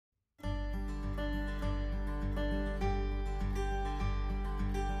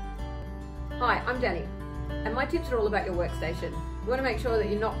Hi, I'm Danny, and my tips are all about your workstation. You want to make sure that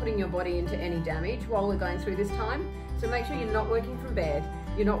you're not putting your body into any damage while we're going through this time, so make sure you're not working from bed,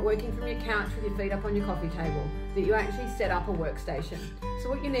 you're not working from your couch with your feet up on your coffee table, that you actually set up a workstation. So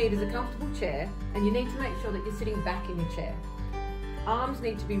what you need is a comfortable chair, and you need to make sure that you're sitting back in your chair. Arms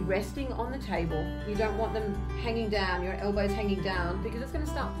need to be resting on the table. You don't want them hanging down, your elbows hanging down, because it's going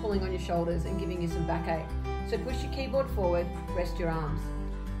to start pulling on your shoulders and giving you some backache. So push your keyboard forward, rest your arms.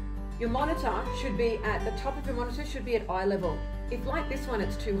 Your monitor should be at the top of your monitor should be at eye level. If like this one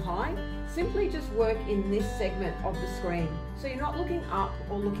it's too high, simply just work in this segment of the screen. So you're not looking up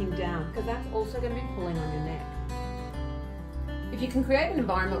or looking down, because that's also going to be pulling on your neck. If you can create an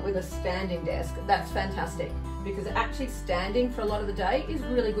environment with a standing desk, that's fantastic, because actually standing for a lot of the day is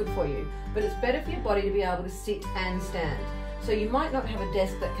really good for you, but it's better for your body to be able to sit and stand. So you might not have a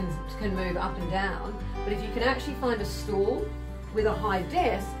desk that can move up and down, but if you can actually find a stool with a high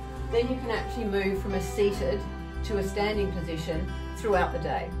desk, then you can actually move from a seated to a standing position throughout the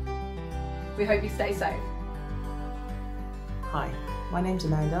day. We hope you stay safe. Hi, my name's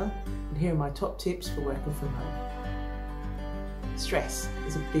Amanda, and here are my top tips for working from home. Stress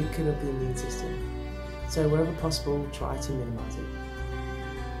is a big killer of the immune system, so wherever possible, try to minimise it.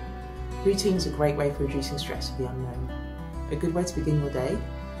 Routine's a great way for reducing stress of the unknown. A good way to begin your day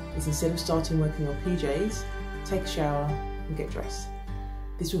is, instead of starting work in your PJs, take a shower and get dressed.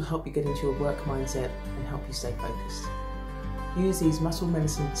 This will help you get into your work mindset and help you stay focused. Use these muscle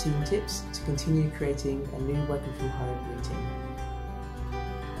medicine team tips to continue creating a new working from home routine.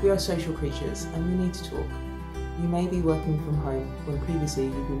 We are social creatures and we need to talk. You may be working from home when previously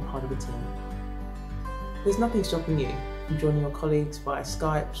you've been part of a team. There's nothing stopping you from joining your colleagues via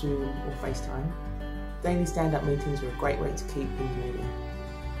Skype, Zoom or FaceTime. Daily stand-up meetings are a great way to keep things moving.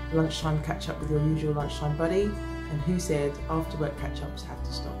 Lunchtime catch up with your usual lunchtime buddy, and who said after-work catch-ups have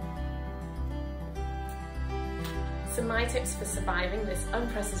to stop? So my tips for surviving this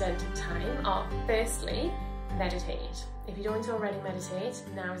unprecedented time are, firstly, meditate. If you don't already meditate,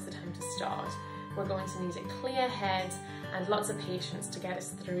 now is the time to start. We're going to need a clear head and lots of patience to get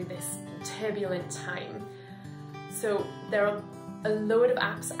us through this turbulent time. So there are a load of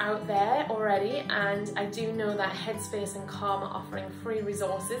apps out there already, and I do know that Headspace and Calm are offering free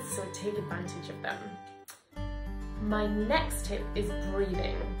resources, so take advantage of them. My next tip is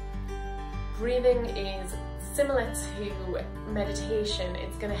breathing. Breathing is similar to meditation.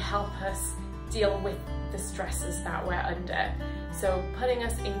 It's going to help us deal with the stresses that we're under. So putting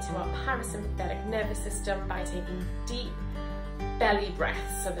us into our parasympathetic nervous system by taking deep belly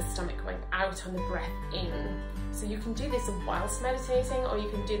breaths, so the stomach going out on the breath in. So you can do this whilst meditating, or you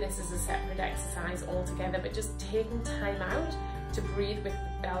can do this as a separate exercise altogether, but just taking time out to breathe with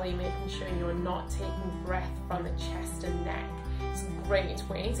the belly, making sure you're not taking breath from the chest and neck. It's a great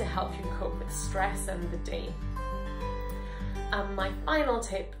way to help you cope with stress and the day. And my final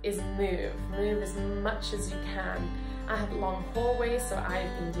tip is move. Move as much as you can. I have long hallways, so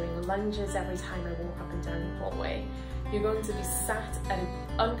I've been doing lunges every time I walk up and down the hallway. You're going to be sat at an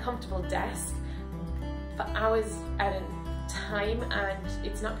uncomfortable desk for hours at a time, and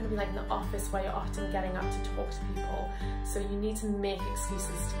it's not going to be like in the office where you're often getting up to talk to people. So you need to make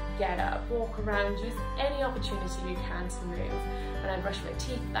excuses to get up, walk around, use any opportunity you can to move. When I brush my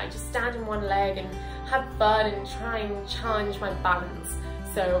teeth, I just stand on one leg and have fun and try and challenge my balance.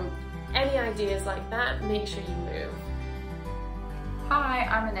 So any ideas like that, make sure you move. Hi,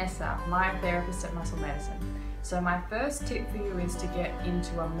 I'm Vanessa, myotherapist at Muscle Medicine. So my first tip for you is to get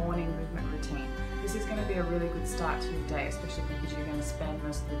into a morning movement routine. This is going to be a really good start to your day, especially because you're going to spend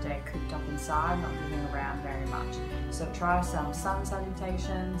most of the day cooped up inside, not moving around very much. So try some sun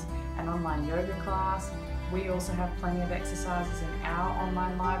salutations, an online yoga class. We also have plenty of exercises in our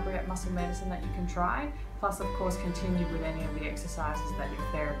online library at Muscle Medicine that you can try. Plus, of course, continue with any of the exercises that your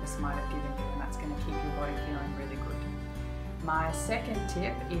therapist might have given you, and that's going to keep your body feeling really good. My second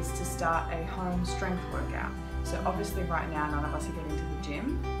tip is to start a home strength workout. So obviously right now none of us are getting to the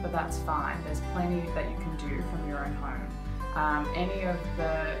gym, but that's fine. There's plenty that you can do from your own home. Any of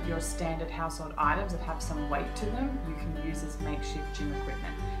your standard household items that have some weight to them, you can use as makeshift gym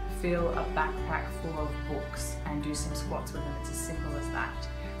equipment. Fill a backpack full of books and do some squats with them. It's as simple as that.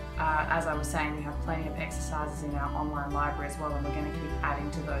 As I was saying, we have plenty of exercises in our online library as well, and we're going to keep adding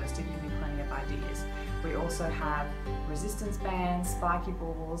to those to give you plenty of ideas. We also have resistance bands, spiky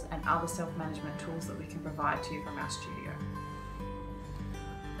balls, and other self-management tools that we can provide to you from our studio.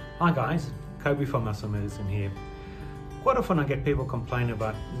 Hi guys, Kobe from Muscle Medicine here. Quite often I get people complain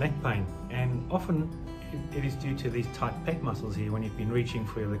about neck pain, and often it is due to these tight pec muscles here when you've been reaching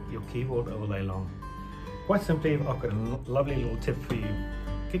for your keyboard all day long. Quite simply, I've got a lovely little tip for you.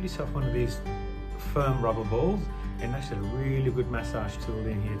 get yourself one of these firm rubber balls, and that's a really good massage tool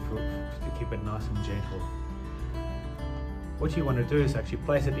in here to keep it nice and gentle. What you want to do is actually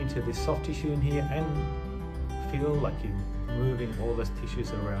place it into this soft tissue in here and feel like you're moving all those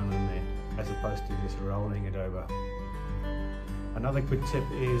tissues around in there, as opposed to just rolling it over. Another good tip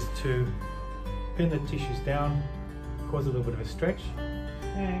is to pin the tissues down, cause a little bit of a stretch,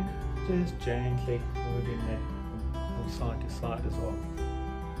 and just gently move in there from side to side as well.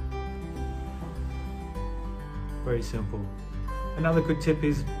 Very simple. Another good tip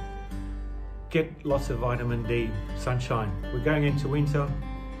is get lots of vitamin D, sunshine. We're going into winter.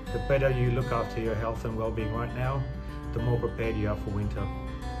 The better you look after your health and well-being right now, the more prepared you are for winter.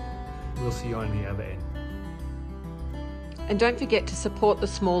 We'll see you on the other end. And don't forget to support the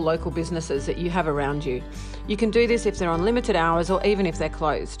small local businesses that you have around you. You can do this if they're on limited hours or even if they're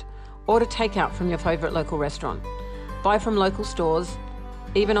closed. Order takeout from your favourite local restaurant. Buy from local stores,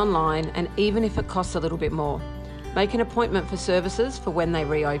 even online, and even if it costs a little bit more. Make an appointment for services for when they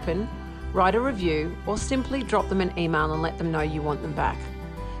reopen, write a review, or simply drop them an email and let them know you want them back.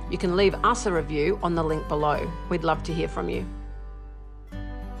 You can leave us a review on the link below. We'd love to hear from you.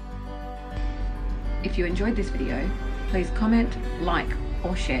 If you enjoyed this video, please comment, like,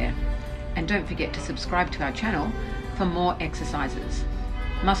 or share. And don't forget to subscribe to our channel for more exercises.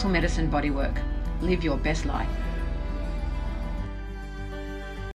 Muscle Medicine Bodywork. Live your best life.